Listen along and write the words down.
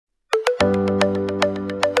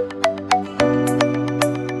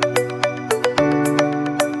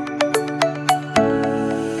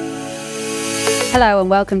Hello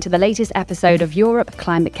and welcome to the latest episode of Europe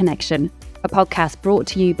Climate Connection, a podcast brought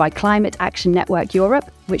to you by Climate Action Network Europe,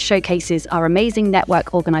 which showcases our amazing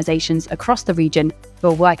network organisations across the region who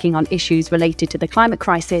are working on issues related to the climate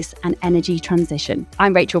crisis and energy transition.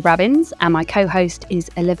 I'm Rachel Brabbins and my co-host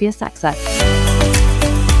is Olivia Saxer.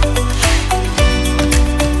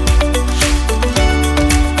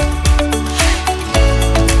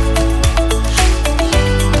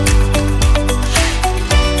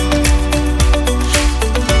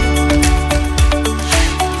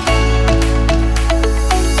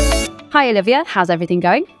 Hi Olivia, how's everything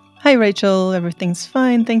going? Hi Rachel, everything's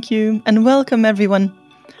fine, thank you. And welcome everyone.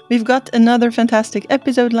 We've got another fantastic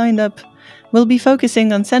episode lined up. We'll be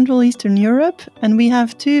focusing on Central Eastern Europe, and we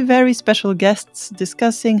have two very special guests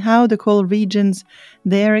discussing how the coal regions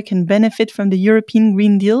there can benefit from the European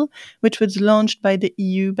Green Deal, which was launched by the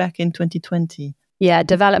EU back in 2020. Yeah,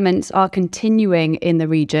 developments are continuing in the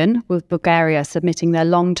region, with Bulgaria submitting their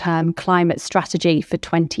long-term climate strategy for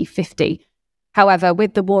 2050. However,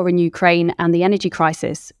 with the war in Ukraine and the energy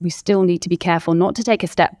crisis, we still need to be careful not to take a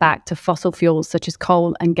step back to fossil fuels such as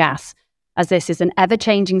coal and gas, as this is an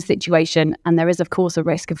ever-changing situation and there is, of course, a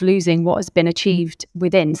risk of losing what has been achieved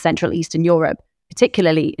within Central Eastern Europe,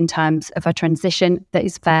 particularly in terms of a transition that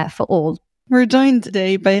is fair for all. We're joined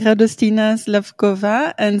today by Radostina,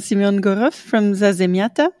 Slavkova and Simeon Gorov from Za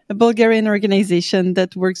Zemiata, a Bulgarian organization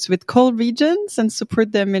that works with coal regions and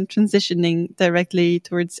support them in transitioning directly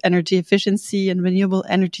towards energy efficiency and renewable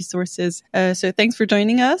energy sources. So thanks for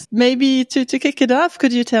joining us. Maybe to kick it off,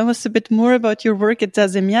 could you tell us a bit more about your work at Za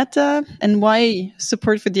Zemiata and why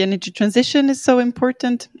support for the energy transition is so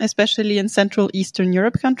important, especially in Central Eastern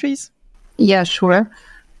Europe countries? Yeah, sure.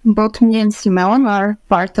 Both me and Simeon are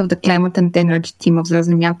part of the climate and energy team of Za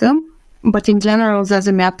Zemiata. But in general, Za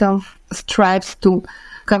Zemiata strives to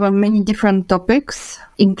cover many different topics,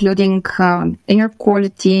 including air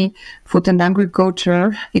quality, food and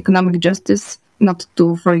agriculture, economic justice, not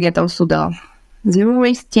to forget also the zero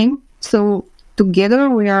waste team. So together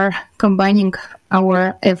we are combining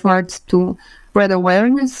our efforts to spread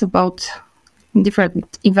awareness about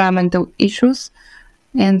different environmental issues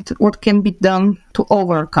and what can be done to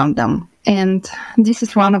overcome them. And this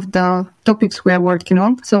is one of the topics we are working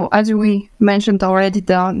on. So as we mentioned already,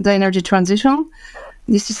 the energy transition,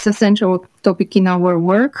 this is an essential topic in our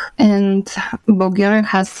work. And Bulgaria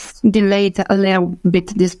has delayed a little bit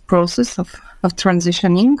this process of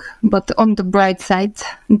transitioning. But on the bright side,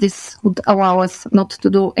 this would allow us not to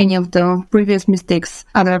do any of the previous mistakes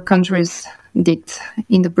other countries did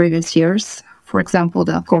in the previous years. For example,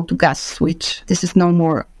 the coal to gas switch. This is no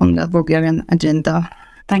more on the Bulgarian agenda.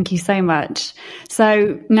 Thank you so much.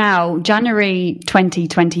 So now, January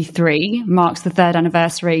 2023 marks the third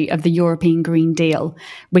anniversary of the European Green Deal,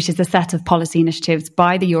 which is a set of policy initiatives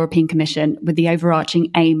by the European Commission with the overarching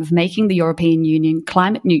aim of making the European Union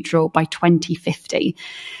climate neutral by 2050.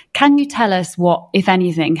 Can you tell us what, if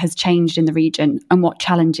anything, has changed in the region and what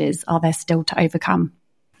challenges are there still to overcome?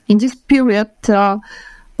 In this period,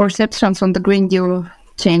 perceptions on the Green Deal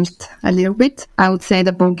changed a little bit. I would say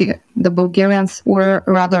the Bulgarians were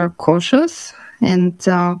rather cautious and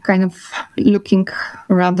kind of looking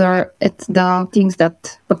rather at the things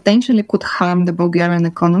that potentially could harm the Bulgarian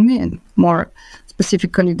economy and more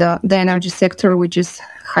specifically the energy sector, which is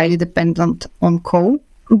highly dependent on coal.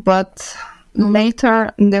 But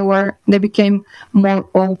later they became more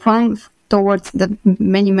open towards the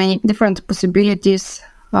many different possibilities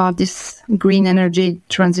this green energy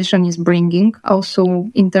transition is bringing, also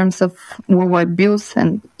in terms of worldwide bills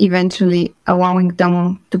and eventually allowing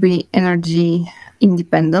them to be energy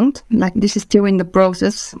independent. Like this is still in the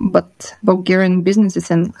process, but Bulgarian businesses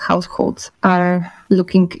and households are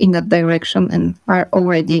looking in that direction and are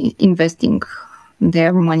already investing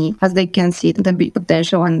their money as they can see the big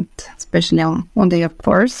potential and especially on their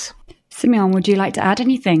purse. Simeon, would you like to add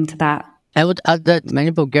anything to that? I would add that many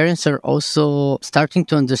Bulgarians are also starting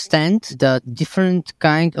to understand that different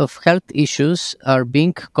kind of health issues are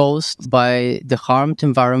being caused by the harmed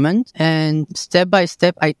environment. And step by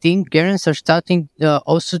step, I think Bulgarians are starting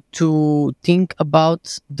also to think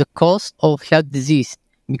about the cost of health disease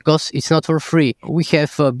because it's not for free. We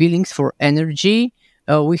have billings for energy,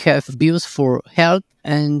 we have bills for health,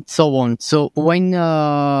 and so on. So when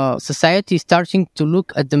society is starting to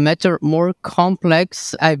look at the matter more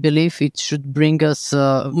complex, I believe it should bring us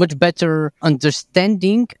much better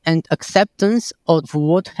understanding and acceptance of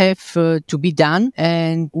what have to be done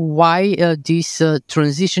and why this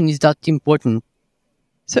transition is that important.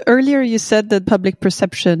 So earlier you said that public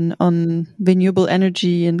perception on renewable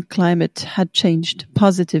energy and climate had changed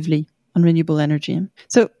positively. on renewable energy.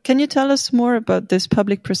 So can you tell us more about this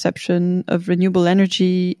public perception of renewable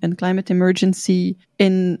energy and climate emergency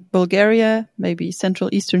in Bulgaria, maybe Central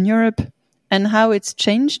Eastern Europe, and how it's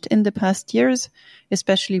changed in the past years,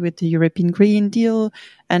 especially with the European Green Deal,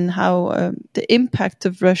 and how the impact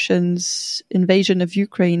of Russia's invasion of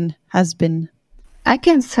Ukraine has been? I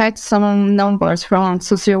can cite some numbers from a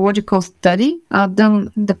sociological study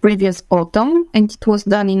done the previous autumn, and it was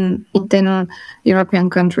done in 10 European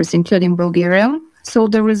countries, including Bulgaria. So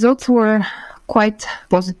the results were quite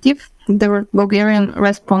positive. The Bulgarian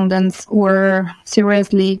respondents were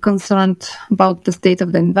seriously concerned about the state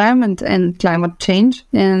of the environment and climate change,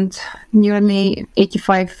 and nearly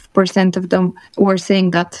 85% of them were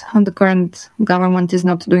saying that the current government is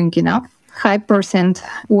not doing enough. High percent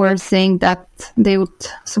were saying that they would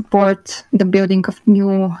support the building of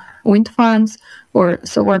new wind farms or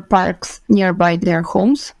solar parks nearby their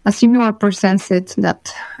homes. A similar percent said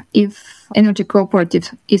that if energy cooperative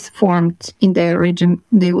is formed in their region,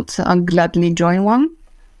 they would gladly join one.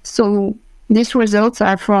 So these results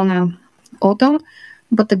are from autumn,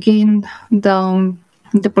 but again,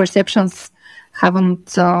 the perceptions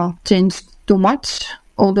haven't changed too much,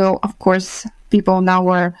 although, of course, people now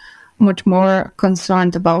are much more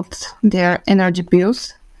concerned about their energy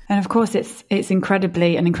bills. And of course, it's an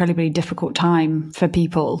incredibly difficult time for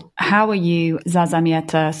people. How are you, Za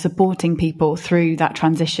Zemiata, supporting people through that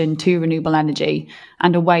transition to renewable energy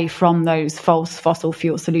and away from those false fossil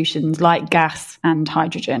fuel solutions like gas and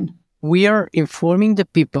hydrogen? We are informing the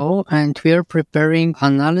people and we are preparing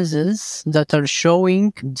analyses that are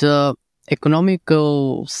showing the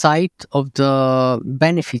economical side of the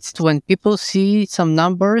benefits. When people see some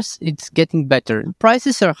numbers, it's getting better.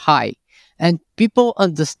 Prices are high. And people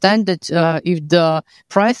understand that if the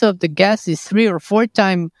price of the gas is 3 or 4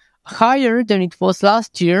 times higher than it was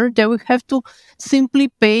last year, they will have to simply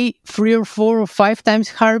pay 3 or 4 or 5 times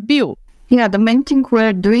higher bill. Yeah, the main thing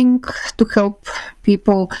we're doing to help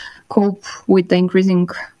people cope with the increasing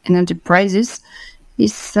energy prices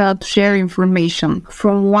is to share information.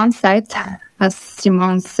 From one side, as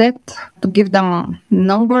Simeon said, to give them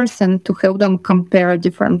numbers and to help them compare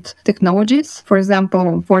different technologies. For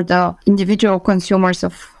example, for the individual consumers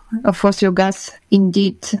of fossil gas,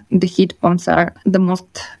 indeed, the heat pumps are the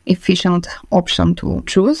most efficient option to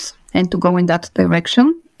choose and to go in that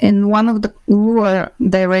direction. And one of the newer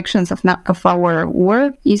directions of our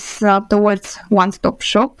work is towards one-stop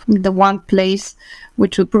shop, the one place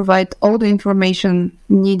which would provide all the information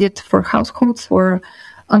needed for households for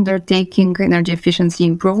undertaking energy efficiency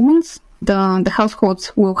improvements. The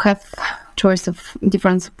households will have choice of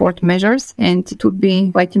different support measures, and it would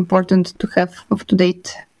be quite important to have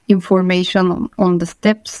up-to-date information on the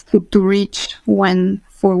steps to reach when,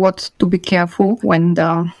 for what to be careful when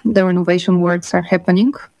the renovation works are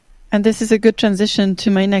happening. And this is a good transition to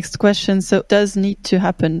my next question. So it does need to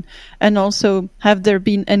happen. And also, has there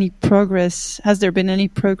been any progress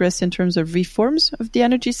in terms of reforms of the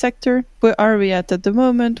energy sector? Where are we at the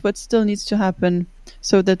moment? What still needs to happen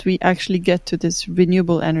so that we actually get to this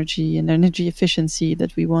renewable energy and energy efficiency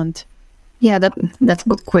that we want? Yeah, that's a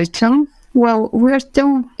good question. Well, we're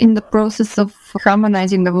still in the process of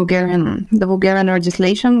harmonizing the Bulgarian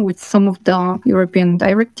legislation with some of the European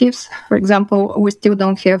directives. For example, we still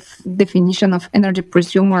don't have definition of energy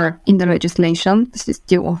prosumer in the legislation. This is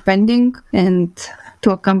still pending, and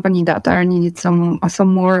to accompany that are needed some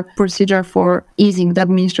more procedure for easing the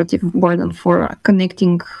administrative burden for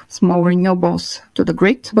connecting small renewables to the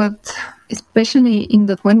grid. But especially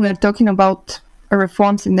when we're talking about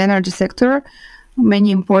reforms in the energy sector,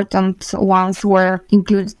 many important ones were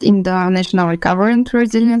included in the National Recovery and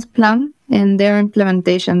Resilience Plan, and their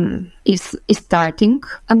implementation is starting.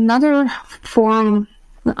 Another form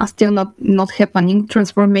still not happening,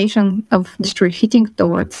 transformation of district heating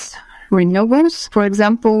towards renewables. For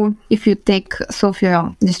example, if you take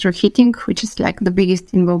Sofia district heating, which is like the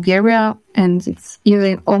biggest in Bulgaria, and it's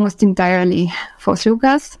using almost entirely fossil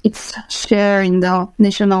gas, its share in the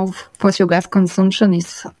national fossil gas consumption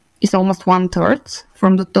is almost 1/3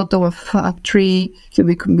 from the total of 3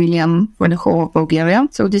 cubic billion for the whole of Bulgaria.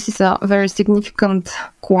 So this is a very significant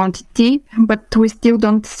quantity, but we still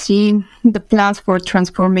don't see the plans for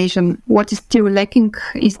transformation. What is still lacking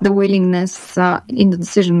is the willingness in the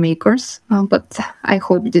decision makers, but I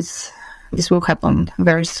hope this will happen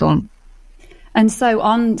very soon. And so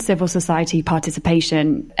on civil society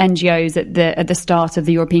participation, NGOs at the start of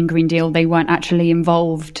the European Green Deal, they weren't actually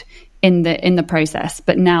involved in the process,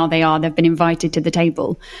 but now they've been invited to the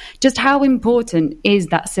table. Just how important is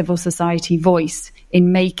that civil society voice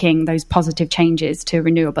in making those positive changes to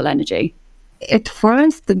renewable energy? At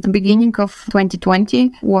first, at the beginning of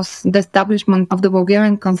 2020, was the establishment of the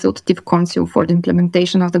Bulgarian Consultative Council for the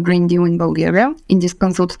implementation of the Green Deal in Bulgaria, in this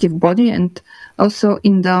consultative body, and also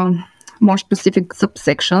in the more specific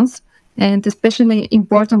subsections. And especially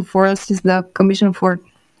important for us is the Commission for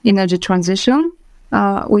Energy Transition,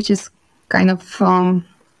 which is kind of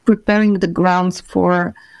preparing the grounds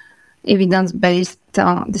for evidence-based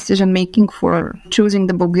decision-making for choosing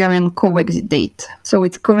the Bulgarian co-exit date. So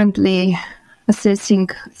it's currently assessing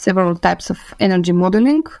several types of energy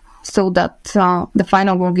modeling so that the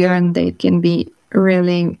final Bulgarian date can be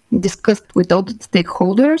really discussed with all the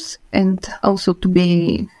stakeholders and also to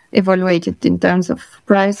be evaluated in terms of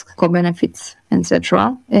price, co-benefits,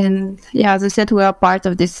 etc. And yeah, as I said, we are part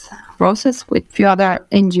of this process with few other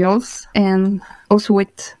NGOs and also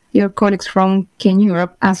with your colleagues from Ken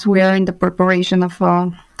Europe, as we are in the preparation of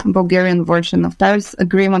a Bulgarian version of Paris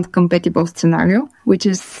Agreement compatible scenario, which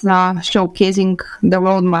is showcasing the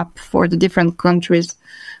roadmap for the different countries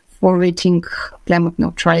for reaching climate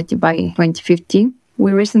neutrality by 2050.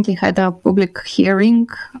 We recently had a public hearing,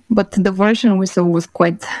 but the version we saw was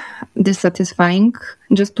quite dissatisfying.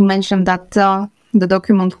 Just to mention that the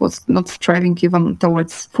document was not striving even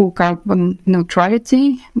towards full carbon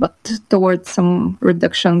neutrality, but towards some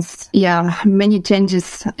reductions. Yeah, many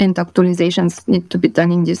changes and actualizations need to be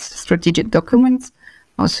done in these strategic documents,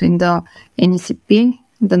 also in the NECP,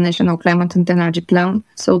 the National Climate and Energy Plan,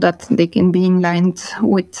 so that they can be in line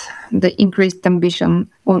with the increased ambition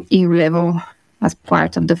on EU level as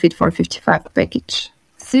part of the Fit for 55 package.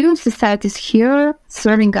 Civil society is here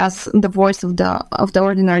serving as the voice of the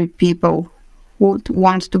ordinary people who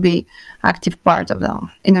want to be active part of the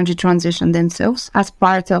energy transition themselves as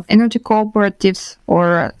part of energy cooperatives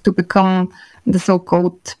or to become the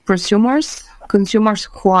so-called prosumers, consumers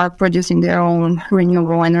who are producing their own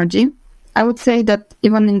renewable energy. I would say that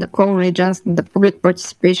even in the coal regions, the public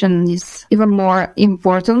participation is even more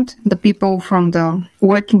important. The people from the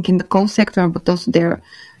working in the coal sector, but also their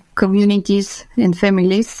communities and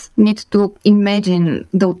families need to imagine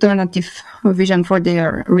the alternative vision for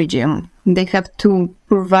their region. They have to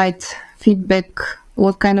provide feedback,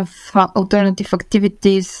 what kind of alternative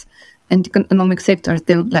activities and economic sectors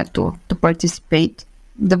they would like to participate.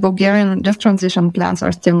 The Bulgarian just transition plans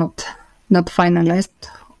are still not finalized.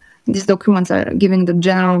 These documents are giving the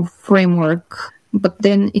general framework, but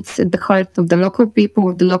then it's at the heart of the local people,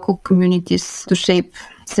 of the local communities to shape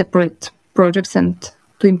separate projects and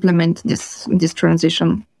to implement this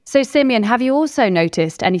transition. So, Simeon, have you also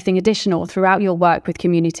noticed anything additional throughout your work with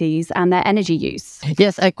communities and their energy use?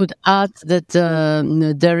 Yes, I could add that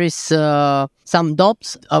there is some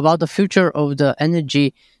doubts about the future of the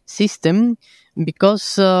energy system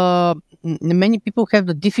because many people have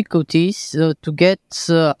the difficulties to get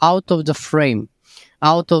out of the frame,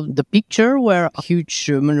 out of the picture where a huge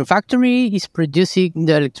manufactory is producing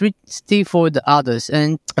the electricity for the others.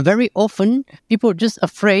 And very often people are just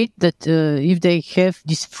afraid that if they have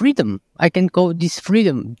this freedom, I can call this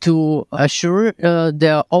freedom to assure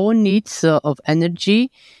their own needs of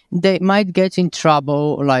energy, they might get in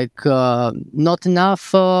trouble, like not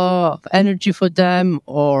enough energy for them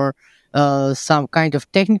or some kind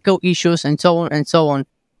of technical issues and so on and so on.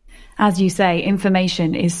 As you say,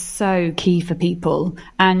 information is so key for people,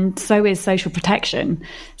 and so is social protection.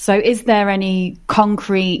 So is there any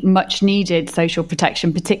concrete, much needed social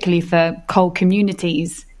protection, particularly for coal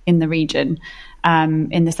communities in the region,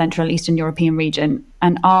 in the Central Eastern European region?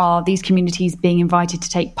 And are these communities being invited to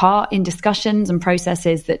take part in discussions and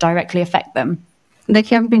processes that directly affect them? They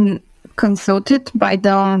have been consulted by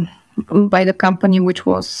the company which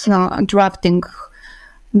was drafting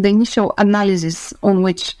the initial analysis on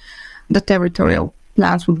which the territorial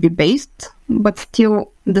plans would be based, but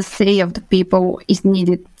still the say of the people is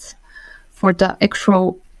needed for the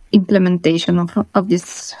actual implementation of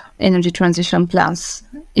these energy transition plans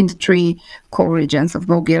in the 3 core regions of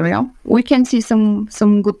Bulgaria. We can see some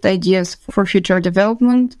good ideas for future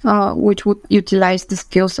development, which would utilize the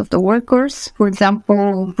skills of the workers. For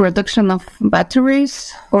example, production of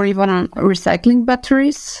batteries or even recycling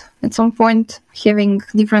batteries. At some point, having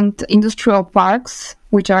different industrial parks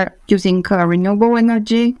which are using renewable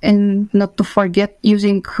energy, and not to forget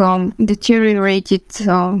using deteriorated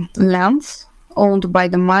lands owned by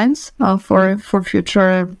the mines for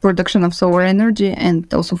future production of solar energy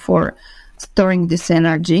and also for storing this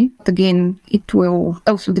energy. Again, it will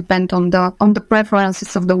also depend on the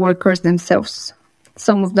preferences of the workers themselves.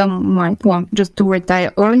 Some of them might want just to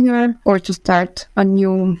retire earlier or to start a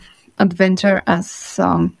new adventure as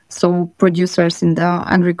sole producers in the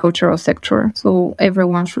agricultural sector. So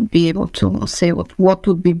everyone should be able to say what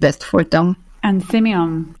would be best for them. And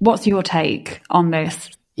Simeon, what's your take on this?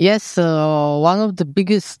 Yes, one of the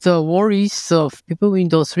biggest worries of people in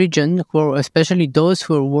those regions, especially those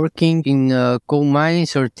who are working in coal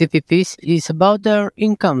mines or TPPs, is about their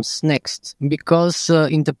incomes next. Because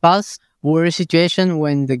in the past, we were in a situation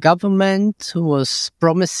when the government was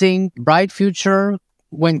promising bright future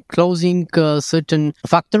when closing certain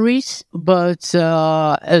factories, but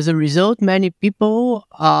as a result, many people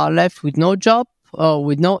are left with no job,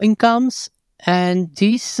 with no incomes. And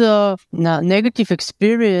this negative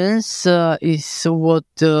experience is what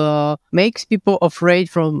makes people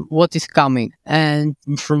afraid from what is coming. And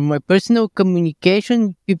from my personal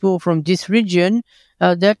communication, people from this region,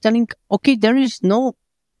 they're telling, okay, there is no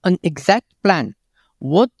an exact plan.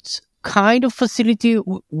 What kind of facility,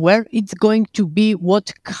 where it's going to be,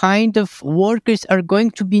 what kind of workers are going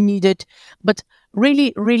to be needed, but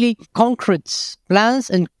really, really concrete plans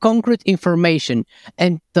and concrete information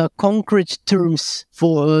and the concrete terms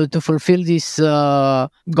for to fulfill these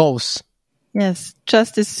goals. Yes,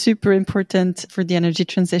 trust is super important for the energy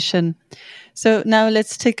transition. So now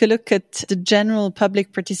let's take a look at the general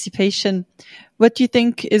public participation. What do you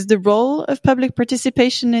think is the role of public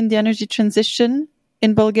participation in the energy transition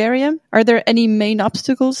in Bulgaria? Are there any main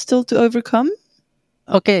obstacles still to overcome?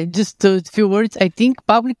 Okay, just a few words. I think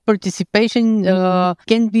public participation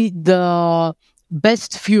can be the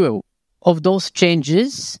best fuel of those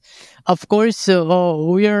changes. Of course,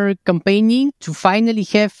 we are campaigning to finally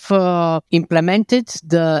have implemented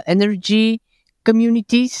the energy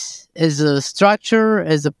communities as a structure,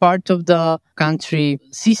 as a part of the country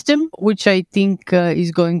system, which I think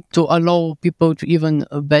is going to allow people to even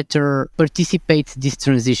better participate this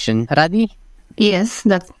transition. Radi? Yes,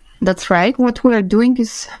 that's right. What we are doing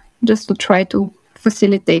is just to try to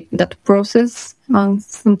facilitate that process and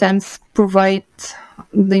sometimes provide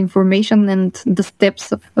the information and the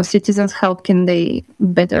steps of citizens. How can they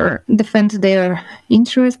better defend their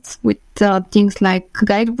interests with things like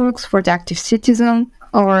guidebooks for the active citizen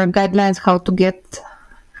or guidelines how to get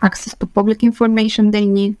access to public information they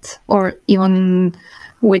need, or even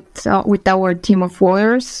with our team of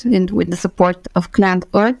lawyers and with the support of Client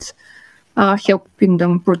Earth, helping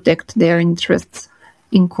them protect their interests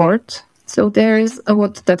in court. So there is a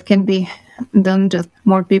lot that can be done, just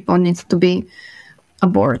more people needs to be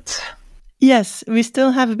aboard. Yes, we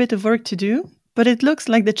still have a bit of work to do, but it looks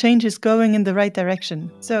like the change is going in the right direction.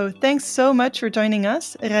 So thanks so much for joining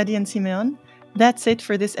us, Radi and Simeon. That's it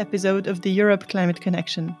for this episode of the Europe Climate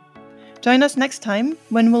Connection. Join us next time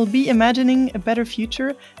when we'll be imagining a better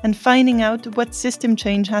future and finding out what system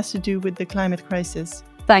change has to do with the climate crisis.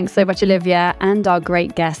 Thanks so much, Olivia, and our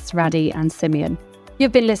great guests, Radi and Simeon.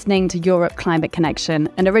 You've been listening to Europe Climate Connection,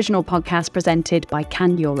 an original podcast presented by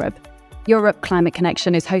Can Europe. Europe Climate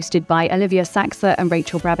Connection is hosted by Olivia Saxer and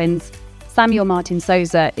Rachel Brabbins. Samuel Martin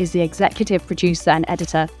Souza is the executive producer and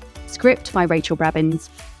editor. Script by Rachel Brabbins.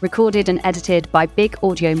 Recorded and edited by Big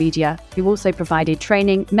Audio Media, who also provided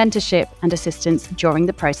training, mentorship and assistance during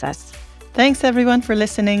the process. Thanks everyone for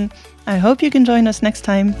listening. I hope you can join us next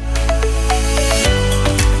time.